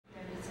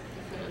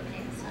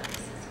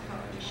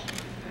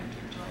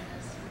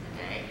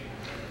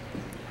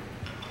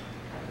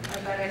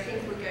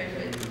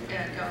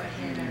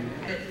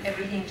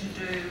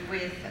do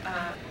with,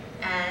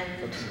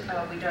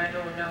 we don't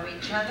all know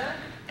each other.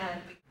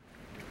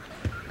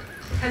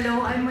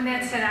 Hello, I'm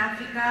Monet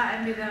Serafika.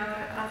 I'm with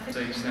the Office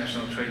the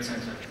International Trade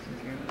Center.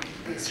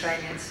 The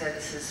Australian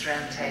Services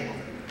Roundtable.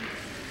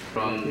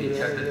 From the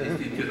Chartered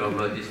Institute of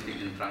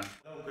Logistics in France.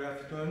 Hello, good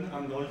afternoon.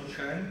 I'm Lord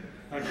Chan.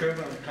 I'm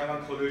chairman of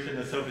Taiwan Coalition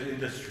of Service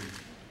Industry.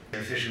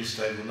 Official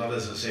stable, not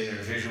as a senior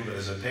official, but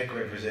as a PEC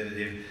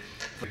representative,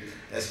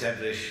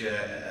 establish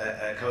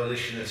a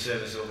coalition of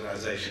service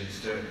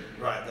organisations to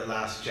write the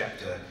last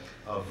chapter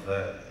of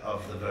the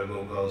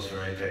Inaugural goals for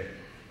APEC.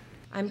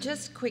 I'm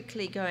just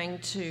quickly going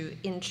to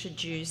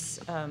introduce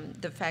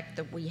the fact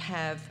that we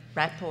have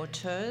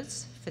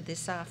rapporteurs for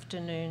this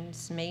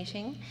afternoon's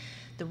meeting.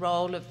 The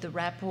role of the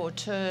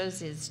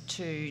rapporteurs is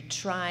to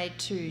try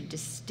to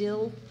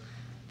distill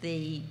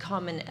the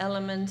common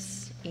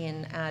elements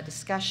in our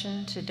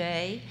discussion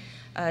today.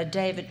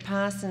 David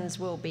Parsons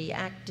will be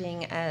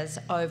acting as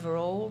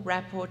overall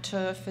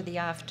rapporteur for the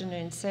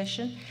afternoon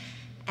session.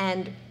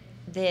 And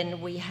then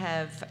we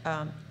have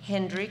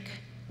Hendrik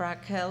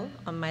Brakel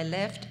on my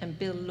left and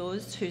Bill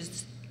Luz,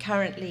 who's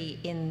currently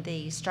in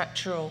the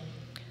Structural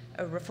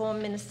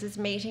Reform Ministers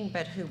meeting,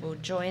 but who will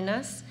join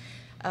us,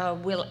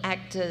 will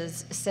act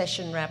as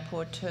session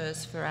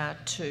rapporteurs for our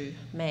two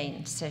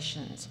main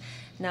sessions.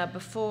 Now,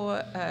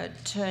 before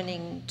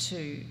turning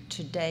to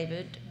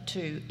David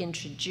to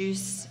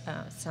introduce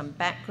some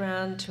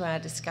background to our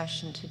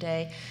discussion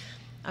today,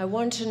 I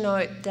want to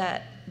note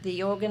that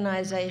the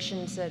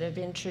organisations that have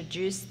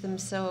introduced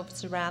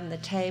themselves around the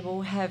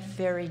table have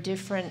very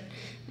different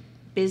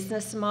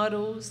business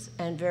models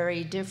and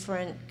very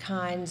different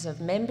kinds of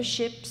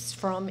memberships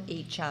from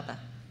each other.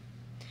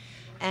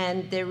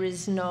 And there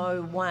is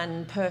no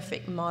one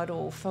perfect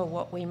model for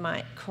what we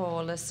might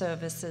call a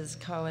services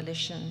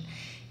coalition.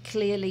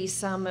 Clearly,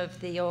 some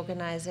of the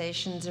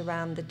organisations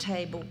around the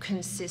table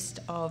consist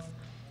of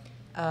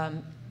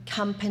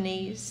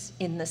companies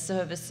in the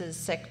services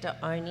sector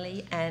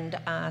only and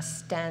are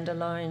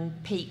standalone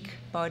peak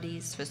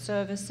bodies for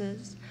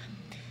services.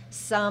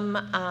 Some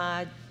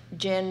are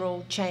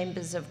general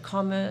chambers of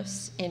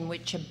commerce in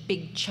which a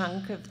big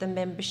chunk of the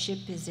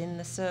membership is in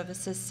the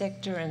services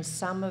sector, and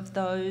some of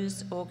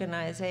those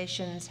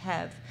organisations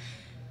have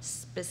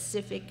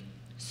specific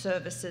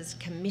services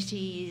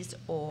committees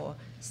or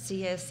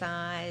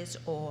CSIs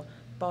or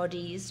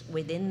bodies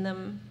within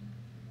them.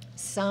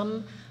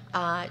 Some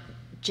are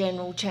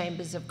general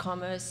chambers of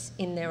commerce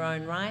in their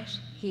own right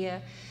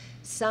here.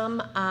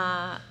 Some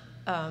are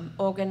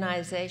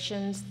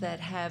organisations that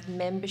have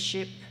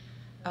membership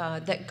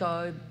that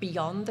go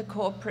beyond the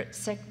corporate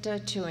sector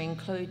to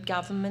include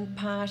government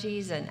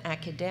parties and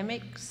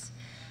academics.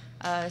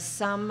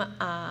 Some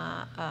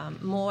are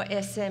more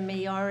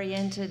SME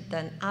oriented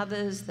than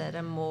others that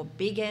are more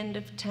big end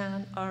of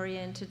town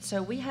oriented.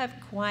 So we have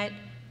quite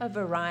a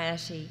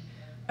variety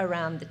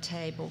around the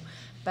table.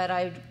 But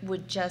I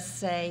would just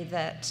say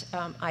that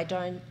I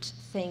don't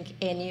think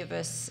any of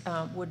us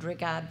would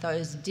regard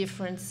those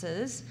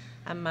differences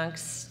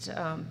amongst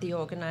the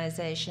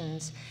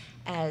organisations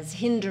as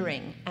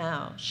hindering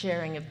our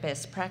sharing of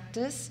best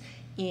practice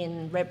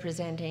in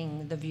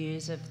representing the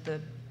views of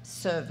the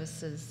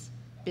services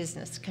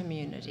business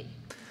community.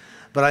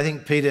 But I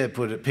think Peter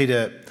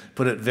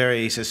put it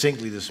very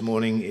succinctly this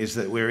morning, is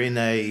that we're in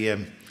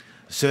a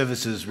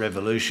services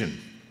revolution.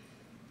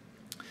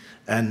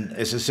 And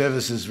it's a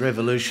services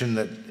revolution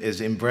that is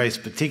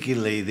embraced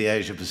particularly the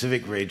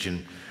Asia-Pacific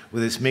region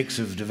with its mix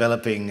of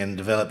developing and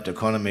developed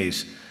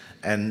economies.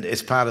 And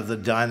it's part of the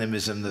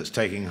dynamism that's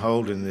taking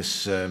hold in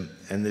this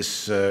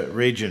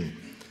region.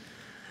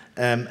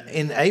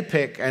 In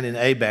APEC and in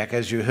ABAC,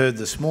 as you heard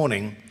this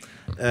morning,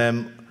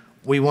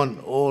 we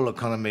want all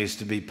economies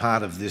to be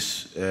part of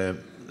this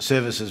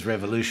services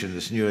revolution,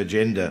 this new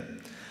agenda.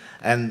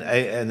 And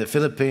the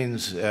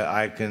Philippines,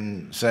 I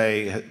can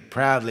say,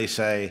 proudly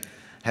say,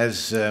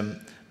 has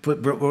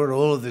brought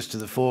all of this to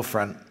the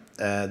forefront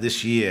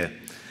this year.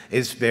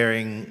 It's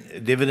bearing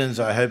dividends,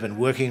 I hope, and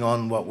working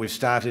on what we've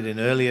started in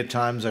earlier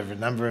times over a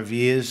number of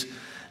years.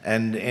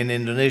 And in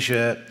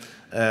Indonesia,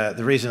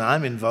 the reason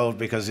I'm involved,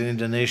 because in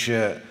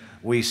Indonesia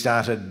we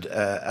started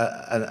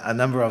a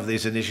number of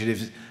these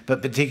initiatives,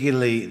 but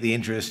particularly the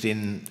interest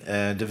in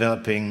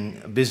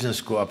developing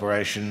business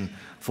cooperation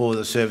for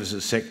the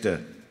services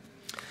sector.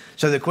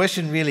 So the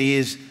question really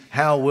is,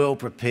 how well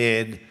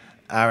prepared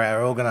are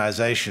our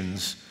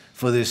organisations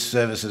for this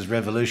services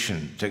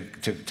revolution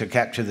to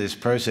capture this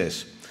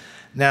process?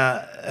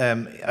 Now,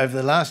 over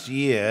the last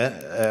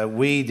year,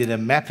 we did a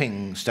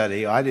mapping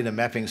study. I did a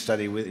mapping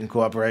study in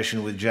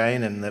cooperation with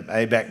Jane and the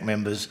ABAC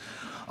members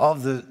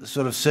of the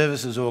sort of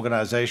services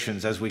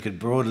organisations, as we could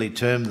broadly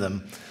term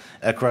them,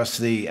 across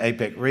the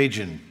APEC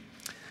region.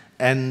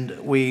 And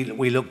we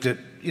looked at,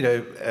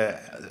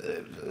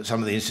 some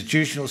of the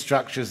institutional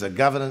structures, the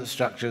governance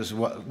structures,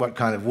 what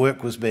kind of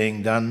work was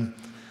being done,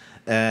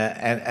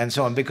 and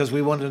so on, because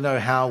we wanted to know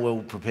how well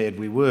prepared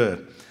we were.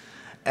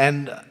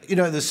 And,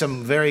 there's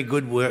some very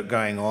good work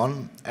going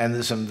on, and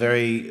there's some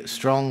very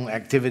strong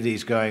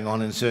activities going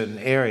on in certain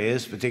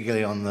areas,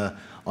 particularly on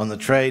the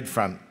trade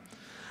front.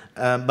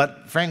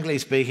 But frankly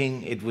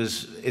speaking,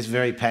 it's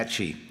very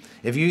patchy.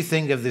 If you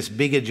think of this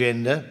big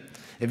agenda,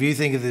 if you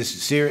think of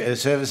this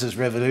services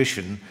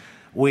revolution,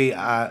 we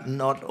are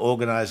not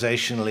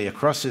organisationally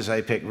across this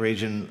APEC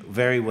region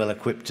very well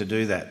equipped to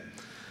do that.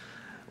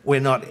 We're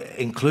not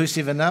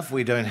inclusive enough.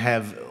 We don't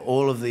have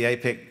all of the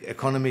APEC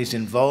economies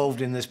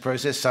involved in this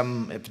process.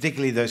 Some,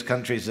 particularly those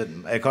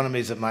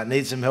economies that might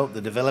need some help,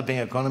 the developing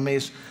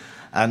economies,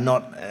 are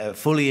not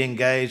fully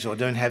engaged or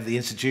don't have the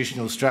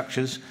institutional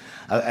structures.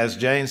 As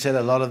Jane said,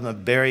 a lot of them are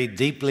buried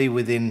deeply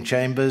within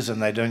chambers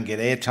and they don't get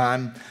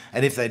airtime.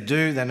 And if they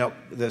do,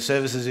 the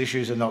services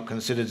issues are not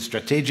considered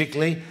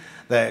strategically.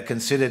 They're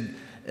considered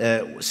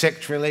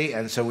sectorally,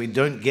 and so we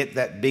don't get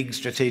that big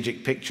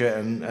strategic picture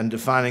and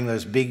defining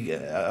those big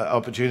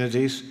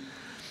opportunities.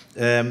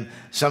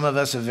 Some of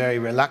us are very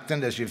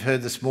reluctant, as you've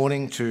heard this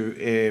morning, to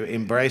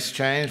embrace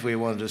change. We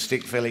want to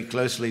stick fairly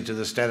closely to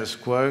the status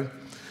quo,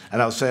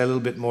 and I'll say a little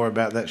bit more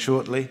about that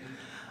shortly.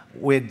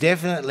 We're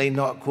definitely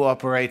not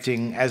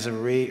cooperating as a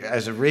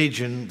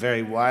region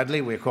very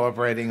widely. We're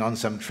cooperating on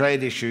some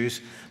trade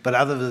issues, but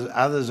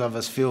others of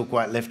us feel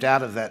quite left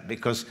out of that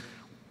because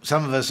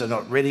some of us are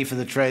not ready for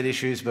the trade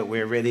issues, but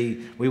we're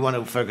ready. We want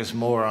to focus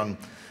more on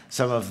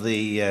some of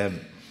the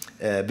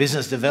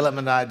business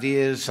development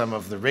ideas, some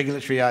of the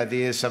regulatory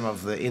ideas, some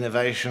of the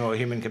innovation or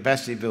human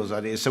capacity builds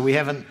ideas. So we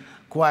haven't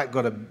quite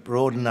got a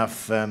broad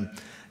enough kind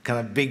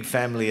of big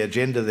family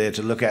agenda there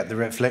to look at that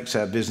reflects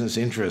our business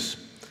interests.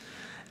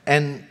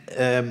 And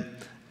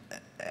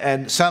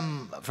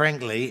some,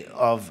 frankly,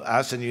 of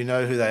us, and you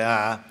know who they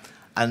are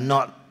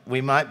not. We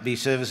might be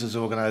services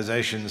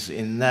organisations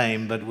in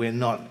name, but we're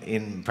not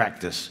in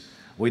practice.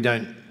 We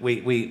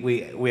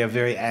are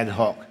very ad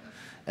hoc.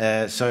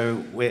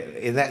 So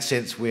in that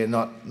sense, we're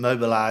not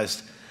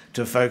mobilised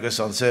to focus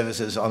on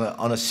services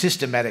on a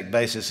systematic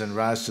basis and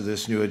rise to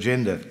this new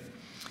agenda.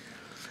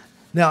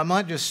 Now, I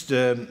might just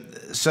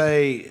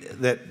say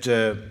that,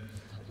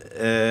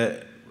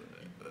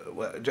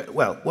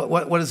 well,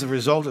 what is the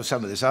result of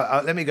some of this?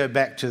 Let me go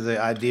back to the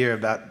idea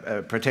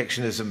about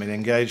protectionism and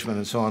engagement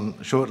and so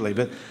on shortly,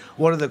 but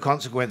what are the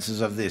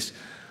consequences of this?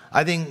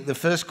 I think the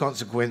first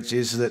consequence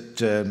is that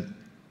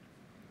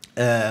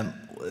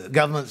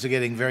governments are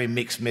getting very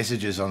mixed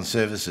messages on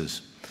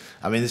services.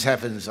 I mean, this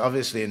happens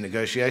obviously in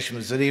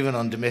negotiations, but even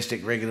on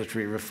domestic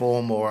regulatory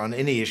reform or on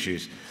any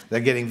issues,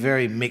 they're getting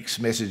very mixed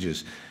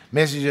messages.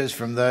 Messages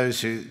from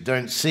those who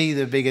don't see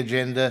the big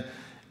agenda,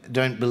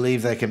 don't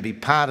believe they can be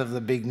part of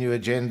the big new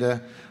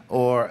agenda,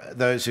 or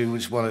those who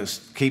just want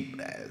to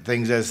keep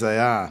things as they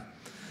are.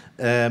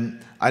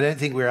 I don't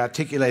think we're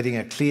articulating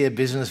a clear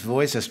business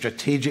voice, a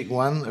strategic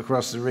one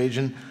across the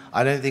region.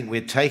 I don't think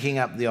we're taking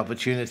up the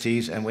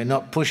opportunities, and we're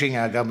not pushing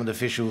our government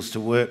officials to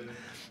work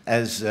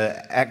as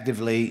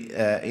actively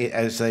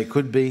as they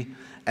could be.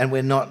 And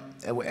we're not,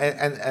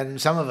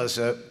 and some of us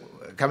are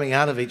coming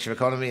out of each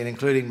economy, and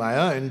including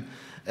my own,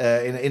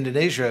 in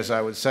Indonesia, as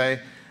I would say,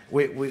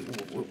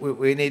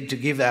 we need to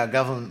give our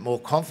government more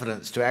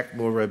confidence to act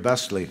more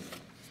robustly.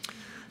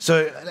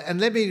 So,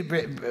 and let me,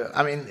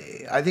 I mean,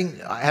 I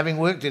think having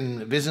worked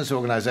in business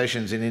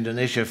organisations in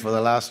Indonesia for the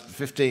last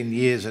 15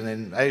 years and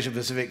in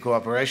Asia-Pacific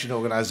cooperation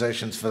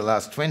organisations for the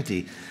last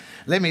 20,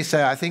 let me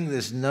say I think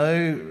there's no,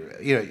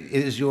 you know, it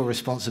is your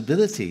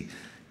responsibility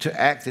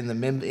to act in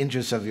the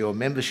interests of your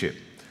membership.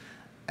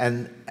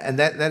 And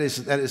that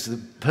is the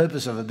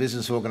purpose of a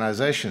business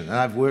organisation. And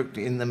I've worked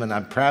in them, and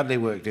I've proudly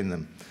worked in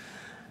them.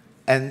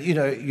 And, you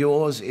know,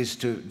 yours is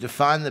to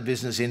define the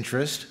business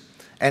interest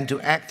and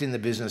to act in the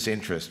business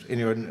interest in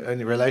your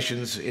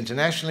relations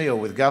internationally or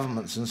with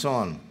governments and so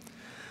on.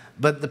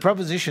 But the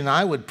proposition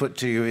I would put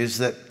to you is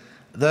that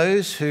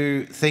those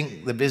who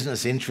think the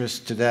business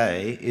interest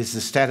today is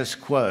the status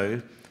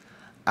quo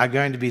are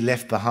going to be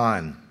left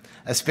behind,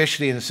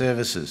 especially in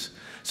services.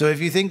 So if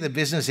you think the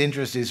business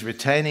interest is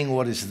retaining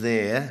what is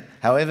there,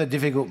 however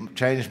difficult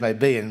change may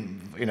be,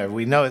 and you know,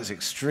 we know it's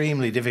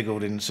extremely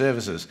difficult in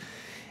services,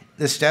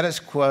 the status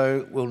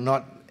quo will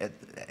not,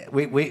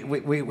 we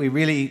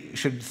really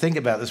should think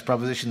about this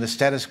proposition. The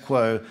status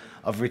quo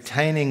of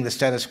retaining the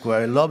status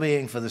quo,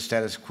 lobbying for the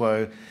status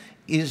quo,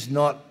 is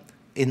not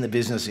in the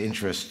business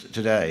interest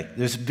today.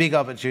 There's big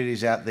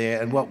opportunities out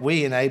there, and what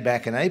we in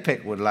ABAC and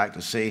APEC would like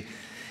to see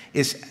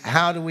is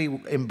how do we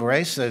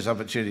embrace those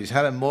opportunities?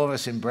 How do more of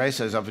us embrace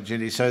those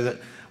opportunities so that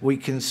we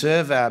can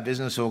serve our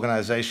business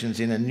organisations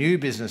in a new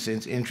business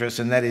interest,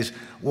 and that is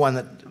one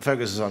that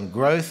focuses on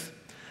growth,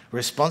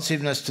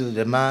 responsiveness to the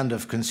demand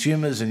of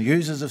consumers and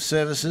users of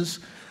services,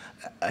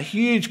 a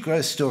huge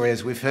growth story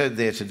as we've heard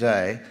there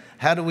today.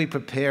 How do we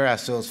prepare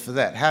ourselves for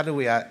that? How do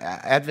we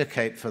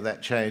advocate for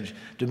that change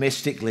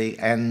domestically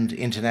and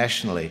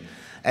internationally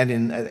and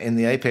in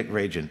the APEC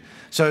region?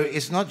 So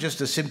it's not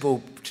just a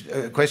simple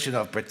question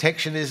of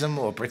protectionism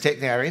or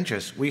protecting our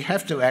interests. We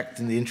have to act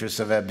in the interests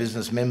of our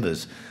business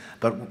members.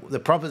 But the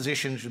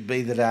proposition should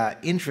be that our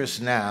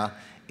interest now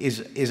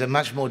is a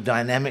much more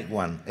dynamic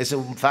one. It's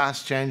a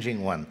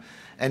fast-changing one.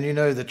 And you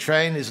know, the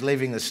train is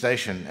leaving the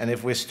station, and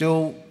if we're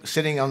still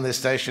sitting on this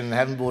station and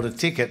haven't bought a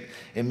ticket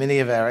in many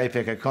of our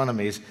APEC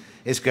economies,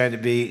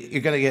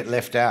 you're going to get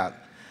left out.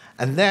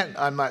 And that,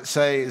 I might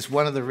say, is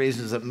one of the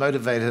reasons that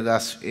motivated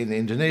us in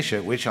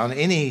Indonesia, which on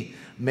any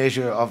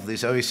measure of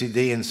this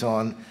OECD and so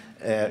on,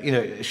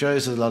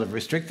 shows a lot of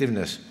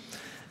restrictiveness.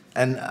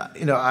 And,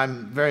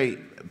 I'm very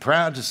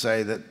proud to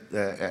say that,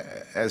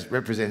 as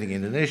representing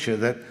Indonesia,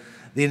 that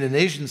the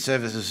Indonesian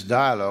Services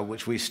Dialogue,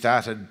 which we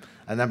started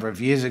a number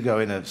of years ago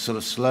in a sort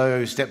of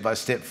slow,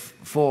 step-by-step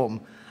form,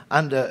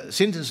 under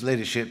Sinta's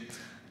leadership,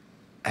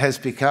 has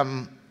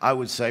become, I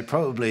would say,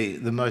 probably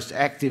the most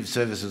active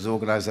services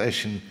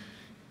organisation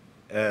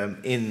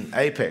in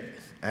APEC.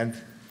 And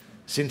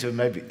Sinta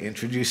maybe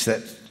introduce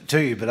that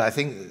to you, but I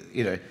think,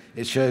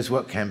 it shows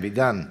what can be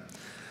done.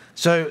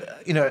 So,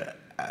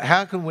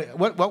 how can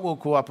what will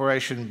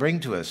cooperation bring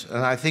to us?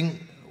 And I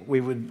think we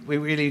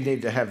really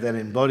need to have that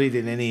embodied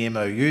in any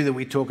MOU that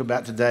we talk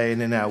about today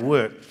and in our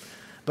work.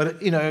 But,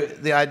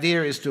 the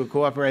idea is to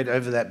cooperate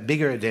over that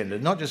bigger agenda,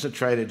 not just a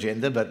trade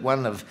agenda, but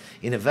one of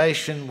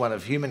innovation, one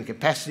of human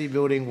capacity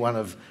building, one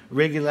of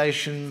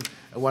regulation,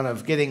 one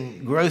of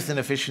getting growth and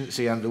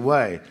efficiency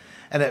underway.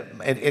 And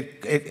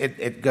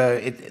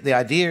the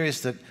idea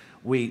is that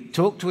we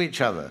talk to each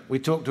other. We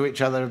talk to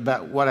each other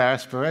about what our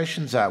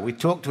aspirations are. We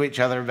talk to each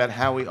other about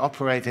how we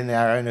operate in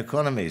our own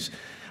economies.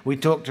 We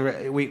help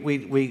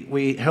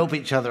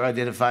each other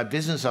identify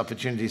business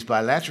opportunities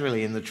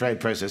bilaterally in the trade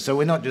process. So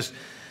we're not just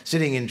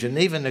sitting in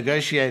Geneva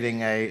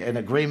negotiating an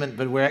agreement,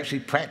 but we're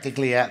actually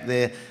practically out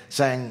there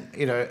saying,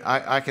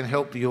 I can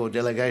help your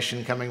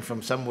delegation coming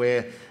from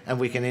somewhere and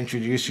we can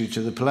introduce you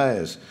to the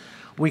players.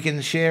 We can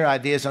share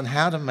ideas on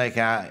how to make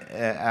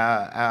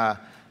our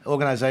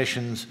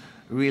organisations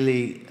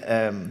really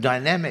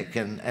dynamic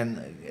and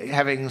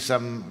having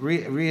some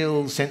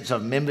real sense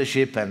of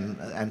membership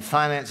and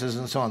finances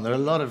and so on. There are a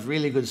lot of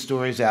really good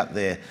stories out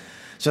there,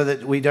 so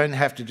that we don't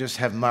have to just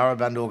have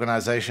moribund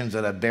organisations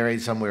that are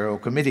buried somewhere or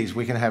committees.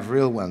 We can have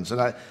real ones, and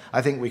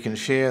I think we can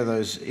share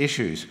those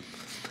issues.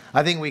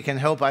 I think we can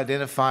help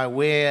identify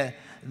where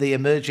the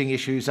emerging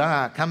issues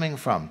are coming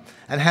from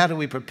and how do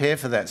we prepare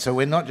for that, so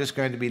we're not just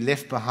going to be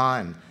left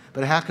behind,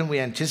 but how can we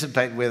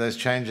anticipate where those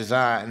changes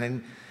are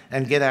and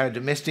get our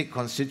domestic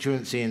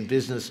constituency and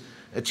business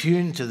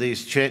attuned to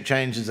these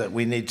changes that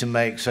we need to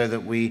make, so that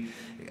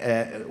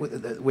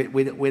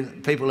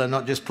people are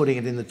not just putting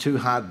it in the too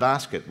hard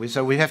basket.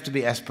 So we have to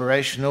be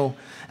aspirational,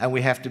 and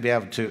we have to be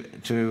able to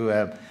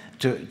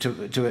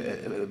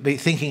be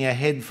thinking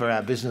ahead for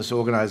our business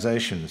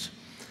organisations.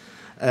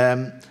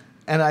 And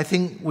I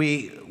think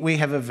we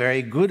have a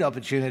very good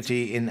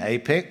opportunity in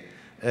APEC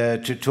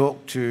to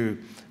talk to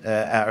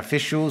our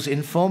officials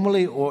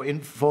informally or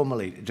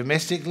informally,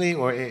 domestically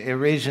or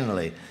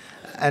regionally,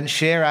 and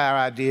share our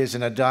ideas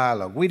in a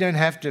dialogue. We don't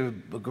have to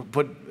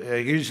put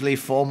usually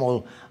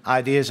formal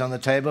ideas on the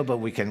table, but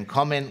we can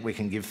comment, we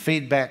can give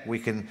feedback, we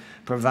can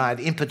provide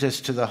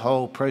impetus to the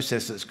whole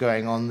process that's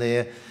going on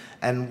there.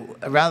 And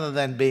rather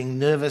than being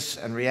nervous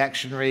and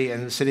reactionary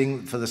and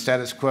sitting for the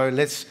status quo,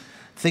 let's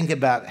think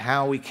about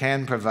how we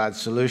can provide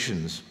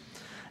solutions.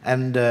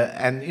 And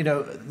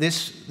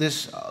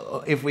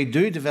if we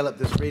do develop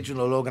this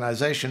regional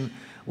organisation,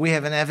 we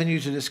have an avenue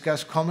to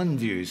discuss common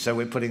views, so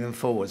we're putting them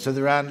forward. So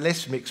there are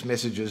less mixed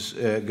messages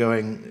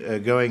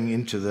going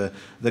into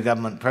the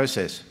government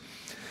process.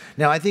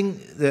 Now, I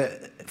think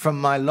that from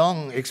my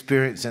long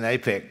experience in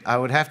APEC, I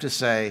would have to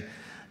say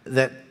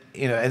that,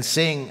 and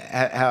seeing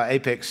how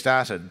APEC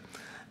started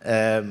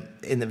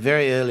in the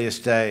very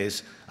earliest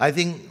days, I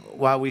think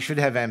while we should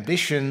have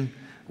ambition,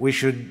 we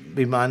should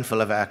be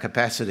mindful of our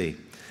capacity.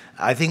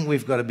 I think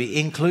we've got to be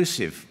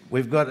inclusive.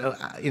 We've got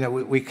to,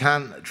 we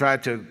can't try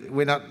to,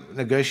 we're not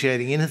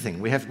negotiating anything.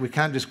 We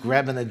can't just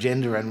grab an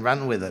agenda and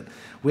run with it.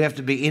 We have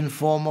to be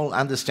informal,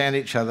 understand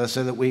each other,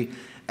 so that we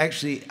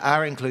actually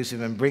are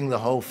inclusive and bring the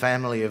whole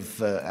family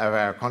of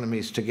our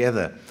economies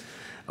together.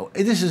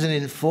 This is an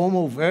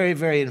informal, very,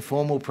 very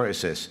informal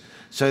process,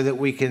 so that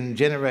we can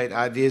generate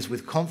ideas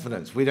with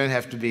confidence. We don't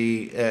have to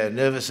be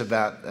nervous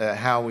about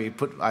how we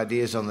put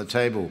ideas on the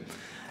table.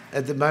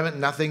 At the moment,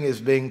 nothing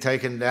is being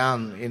taken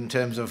down in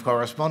terms of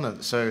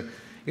correspondence. So,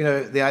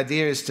 the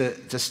idea is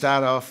to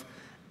start off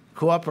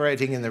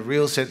cooperating in the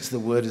real sense of the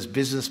word, as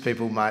business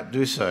people might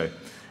do so,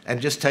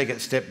 and just take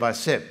it step by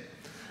step.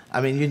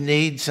 I mean, you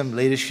need some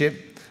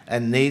leadership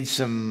and need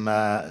some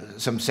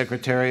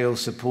secretarial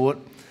support,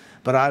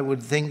 but I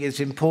would think it's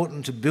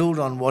important to build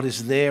on what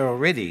is there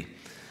already.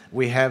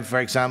 We have,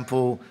 for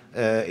example,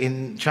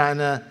 in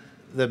China,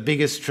 the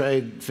biggest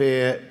trade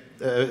fair,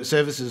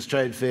 services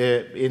trade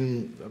fair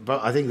in,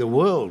 I think, the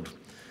world.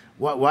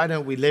 Why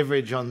don't we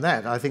leverage on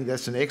that? I think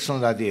that's an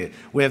excellent idea.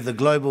 We have the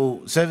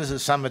Global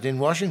Services Summit in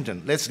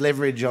Washington. Let's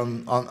leverage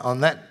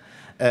on that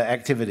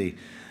activity.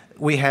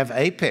 We have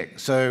APEC,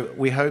 so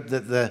we hope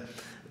that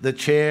the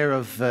chair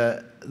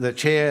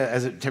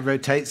as it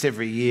rotates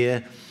every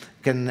year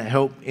can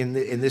help in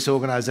this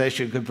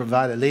organisation, could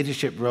provide a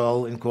leadership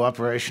role in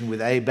cooperation with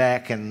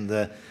ABAC and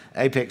the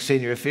APEC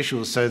senior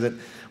officials, so that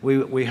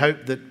we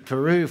hope that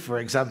Peru, for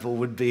example,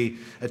 would be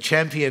a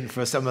champion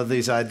for some of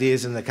these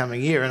ideas in the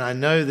coming year. And I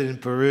know that in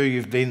Peru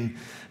you've been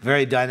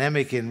very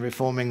dynamic in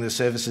reforming the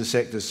services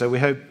sector. So we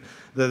hope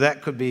that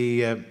that could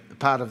be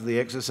part of the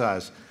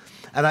exercise.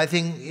 And I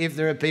think if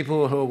there are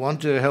people who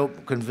want to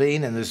help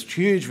convene, and there's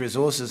huge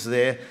resources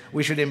there,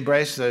 we should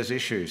embrace those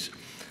issues.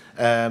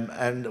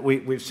 And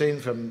we've seen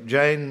from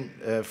Jane,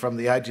 from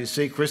the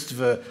ITC,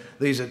 Christopher,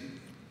 these are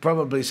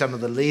probably some of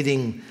the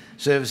leading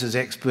services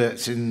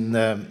experts in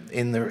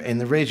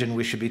the region.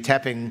 We should be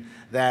tapping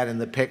that in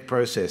the PEC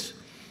process.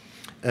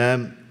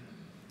 And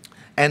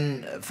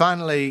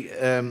finally,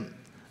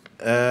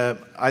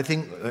 I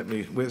think,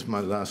 where's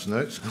my last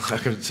notes?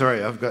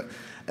 Sorry, I've got...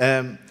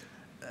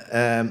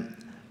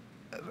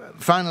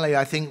 finally,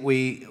 I think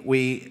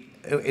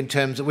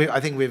I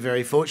think we're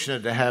very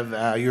fortunate to have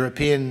our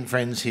European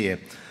friends here.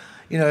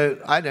 You know,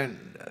 I don't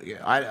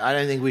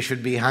think we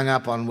should be hung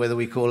up on whether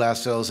we call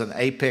ourselves an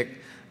APEC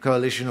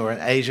coalition or an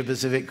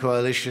Asia-Pacific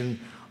coalition.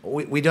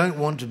 We don't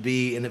want to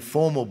be in a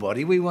formal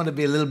body. We want to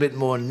be a little bit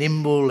more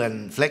nimble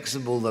and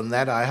flexible than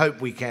that. I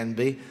hope we can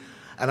be.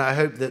 And I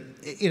hope that,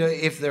 you know,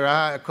 if there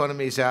are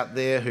economies out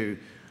there who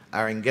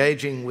are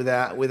engaging with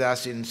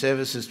us in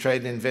services,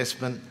 trade and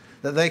investment,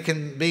 that they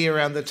can be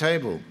around the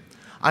table.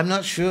 I'm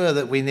not sure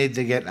that we need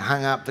to get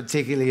hung up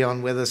particularly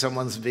on whether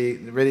someone's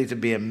ready to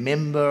be a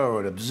member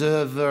or an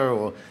observer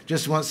or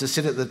just wants to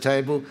sit at the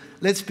table.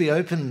 Let's be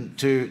open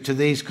to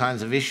these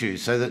kinds of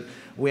issues so that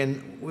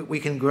when we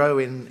can grow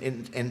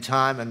in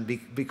time and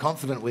be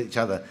confident with each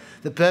other.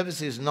 The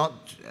purpose is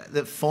not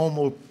the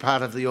formal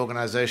part of the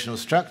organisational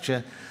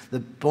structure. The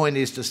point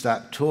is to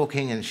start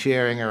talking and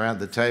sharing around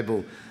the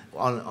table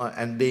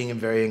and being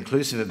very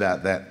inclusive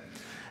about that.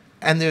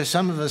 And there are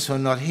some of us who are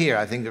not here.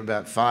 I think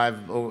about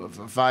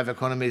five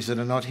economies that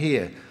are not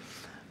here.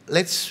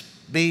 Let's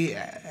be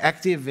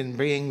active in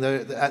bringing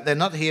they're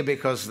not here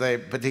because they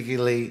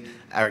particularly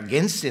are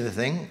against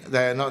anything.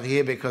 They're not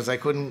here because they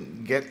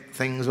couldn't get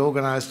things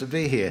organised to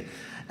be here.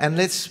 And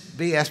let's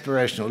be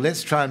aspirational.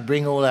 Let's try and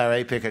bring all our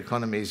APEC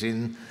economies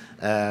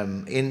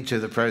into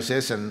the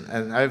process.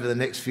 And over the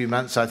next few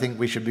months, I think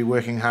we should be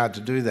working hard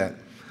to do that.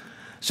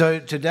 So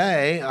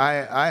today,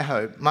 I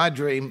hope, my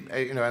dream,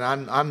 you know,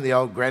 and I'm the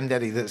old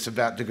granddaddy that's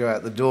about to go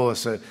out the door,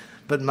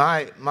 but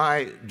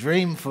my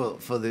dream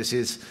for this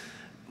is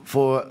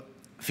for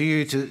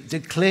you to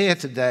declare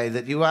today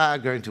that you are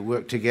going to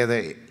work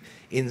together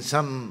in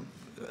some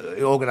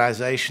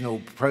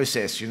organisational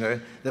process, you know,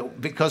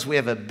 that because we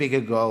have a bigger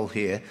goal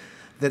here,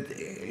 that,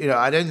 you know,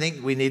 I don't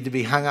think we need to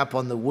be hung up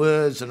on the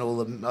words and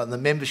on the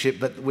membership,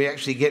 but we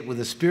actually get with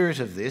the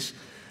spirit of this.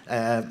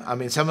 I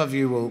mean, some of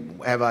you will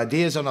have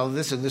ideas on all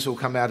this, and this will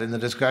come out in the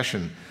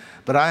discussion.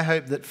 But I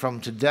hope that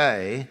from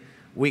today,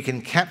 we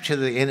can capture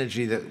the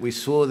energy that we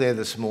saw there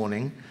this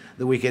morning,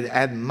 that we can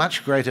add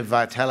much greater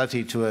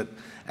vitality to it,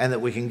 and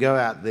that we can go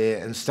out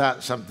there and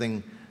start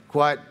something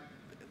quite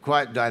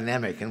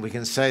dynamic. And we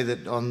can say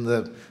that on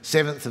the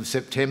 7th of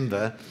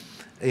September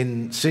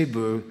in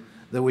Cebu,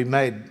 that we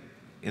made,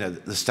 you know,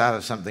 the start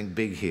of something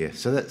big here.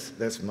 So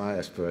that's my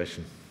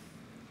aspiration.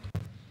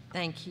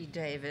 Thank you,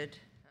 David.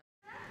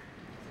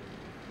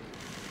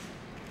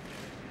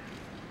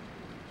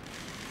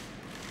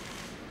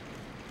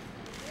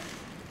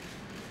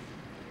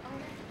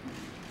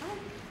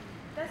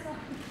 That's all.